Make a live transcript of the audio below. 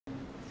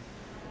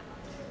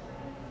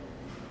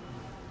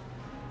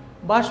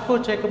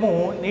బాష్పోచ్చేకము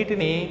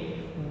నీటిని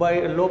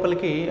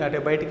లోపలికి అంటే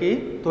బయటికి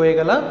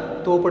తోయగల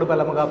తోపుడు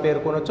బలముగా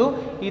పేర్కొనవచ్చు.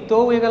 ఈ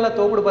తోయగల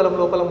తోపుడు బలం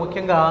లోపల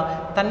ముఖ్యంగా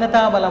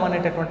తన్యతా బలం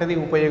అనేటటువంటిది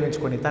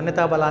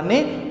తన్యతా బలాన్ని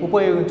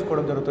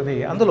ఉపయోగించుకోవడం జరుగుతుంది.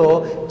 అందులో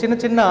చిన్న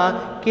చిన్న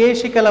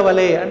కేశికల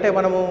వలె, అంటే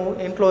మనము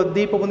ఇంట్లో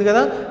దీపం ఉంది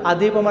కదా, ఆ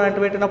దీపం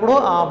అని పెట్టినప్పుడు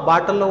ఆ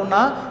బాటిల్లో ఉన్న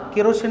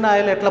కిరోసిన్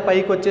ఆయిల్ ఎట్లా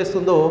పైకి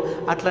వచ్చేస్తుందో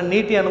అట్లా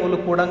నీటి అణువులు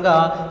కూడా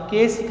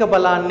కేశిక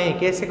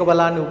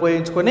బలాన్ని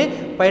ఉపయోగించుకొని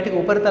బయటికి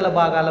ఉపరితల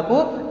భాగాలకు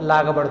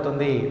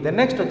లాగబడుతుంది. దెన్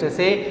నెక్స్ట్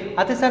వచ్చేసి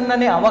అతి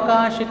సన్నని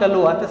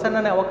అవకాశికలు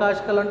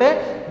అంటే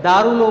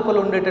దారు లోపల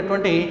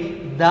ఉండేటటువంటి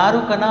దారు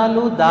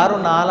కణాలు, దారు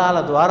నాళాల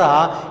ద్వారా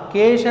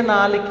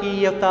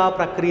కేశనాళికీయత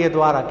ప్రక్రియ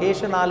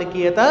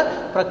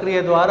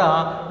ద్వారా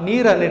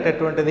నీరు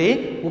అనేటటువంటిది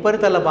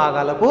ఉపరితల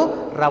భాగాలకు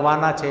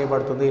రవాణా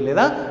చేయబడుతుంది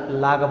లేదా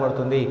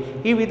లాగబడుతుంది.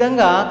 ఈ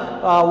విధంగా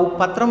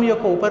పత్రం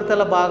యొక్క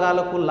ఉపరితల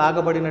భాగాలకు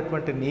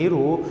లాగబడినటువంటి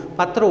నీరు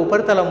పత్ర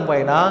ఉపరితలం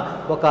పైన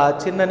ఒక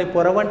చిన్నని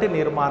పొర వంటి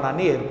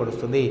నిర్మాణాన్ని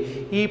ఏర్పరుస్తుంది.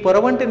 ఈ పొర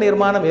వంటి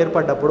నిర్మాణం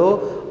ఏర్పడ్డప్పుడు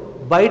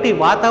బయటి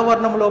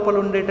వాతావరణం లోపల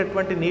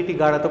ఉండేటటువంటి నీటి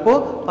గాఢతకు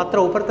పత్ర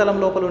ఉపరితలం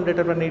లోపల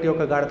ఉండేటటువంటి నీటి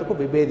యొక్క గాఢతకు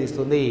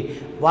విభేదిస్తుంది.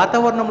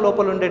 వాతావరణం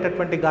లోపల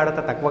ఉండేటటువంటి గాఢత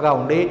తక్కువగా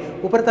ఉండి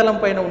ఉపరితలం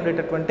పైన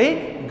ఉండేటటువంటి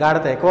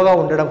గాఢత ఎక్కువగా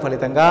ఉండడం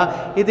ఫలితంగా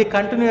ఇది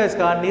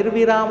కంటిన్యూస్గా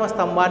నిర్విరామ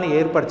స్తంభాన్ని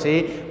ఏర్పరిచి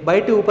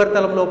బయటి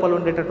ఉపరితలం లోపల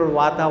ఉండేటటువంటి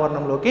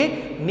వాతావరణంలోకి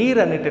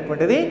నీరు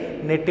అనేటటువంటిది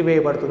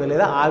నెట్టివేయబడుతుంది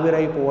లేదా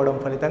ఆవిరైపోవడం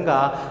ఫలితంగా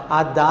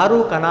ఆ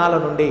దారు కణాల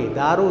నుండి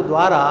దారు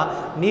ద్వారా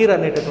నీరు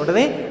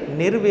అనేటటువంటిది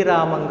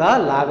నిర్విరామంగా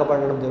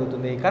లాగబడడం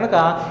జరుగుతుంది. కనుక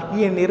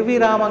ఈ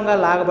నిర్విరామంగా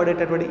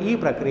లాగబడేటటువంటి ఈ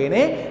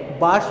ప్రక్రియనే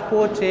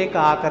బాష్పోచ్చేక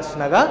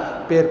ఆకర్షణగా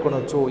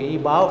పేర్కొనవచ్చు. ఈ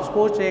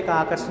బాష్పోచ్చేక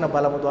ఆకర్షణ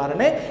బలము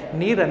ద్వారానే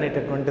నీరు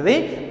అనేటటువంటిది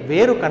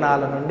వేరు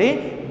కణాల నుండి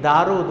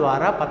దారు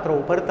ద్వారా పత్ర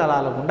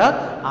ఉపరితలాల గుండా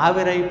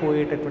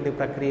ఆవిరైపోయేటటువంటి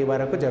ప్రక్రియ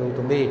వరకు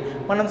జరుగుతుంది.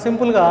 మనం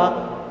సింపుల్గా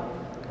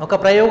ఒక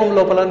ప్రయోగం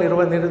లోపల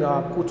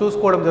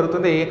చూసుకోవడం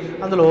జరుగుతుంది.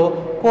 అందులో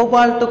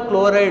కోబాల్ట్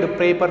క్లోరైడ్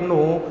పేపర్ను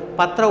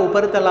పత్ర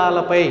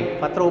ఉపరితలాలపై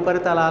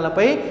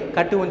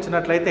కట్టి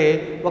ఉంచినట్లయితే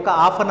ఒక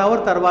హాఫ్ అన్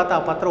అవర్ తర్వాత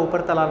ఆ పత్ర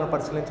ఉపరితలాలను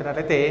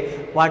పరిశీలించినట్లయితే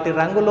వాటి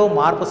రంగులో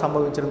మార్పు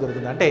సంభవించడం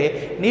జరుగుతుంది. అంటే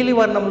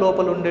నీలివర్ణం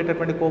లోపల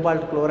ఉండేటటువంటి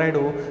కోబాల్ట్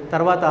క్లోరైడ్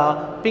తర్వాత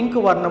పింక్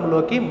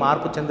వర్ణంలోకి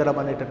మార్పు చెందడం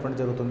అనేటటువంటి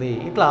జరుగుతుంది.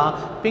 ఇట్లా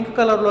పింక్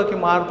కలర్లోకి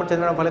మార్పు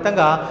చెందడం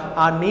ఫలితంగా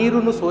ఆ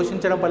నీరును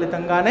శోషించడం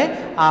ఫలితంగానే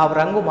ఆ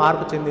రంగు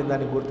మార్పు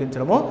చెందిందని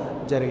గుర్తించడము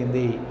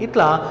జరిగింది.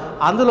 ఇట్లా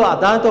అందులో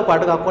దానితో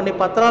పాటుగా కొన్ని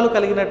పత్రాలు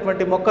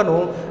కలిగినటువంటి మొక్కను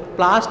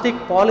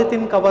ప్లాస్టిక్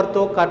పాలిథిన్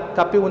కవర్తో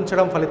కప్పి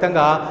ఉంచడం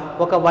ఫలితంగా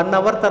ఒక 1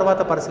 అవర్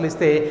తర్వాత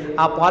పరిశీలిస్తే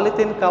ఆ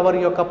పాలిథిన్ కవర్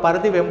యొక్క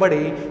పరిధి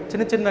వెంబడి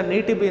చిన్న చిన్న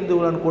నీటి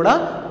బిందువులను కూడా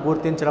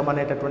గుర్తించడం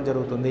అనేటటువంటి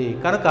జరుగుతుంది.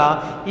 కనుక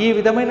ఈ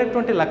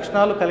విధమైనటువంటి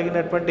లక్షణాలు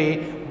కలిగినటువంటి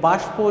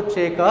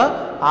బాష్పోచ్చేక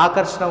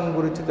ఆకర్షణ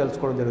గురించి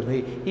తెలుసుకోవడం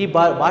జరుగుతుంది. ఈ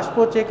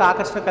బాష్పోచ్చేక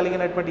ఆకర్షణ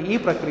కలిగినటువంటి ఈ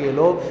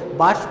ప్రక్రియలో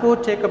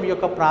బాష్పోచ్చేకం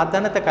యొక్క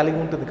ప్రాధాన్యత కలిగి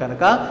ఉంటుంది.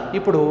 కనుక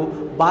ఇప్పుడు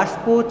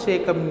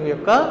బాష్పోచ్చేకం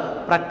యొక్క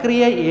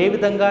ప్రక్రియ ఏ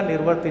విధంగా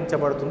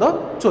నిర్వర్తించబడుతుందో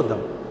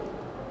చూద్దాం.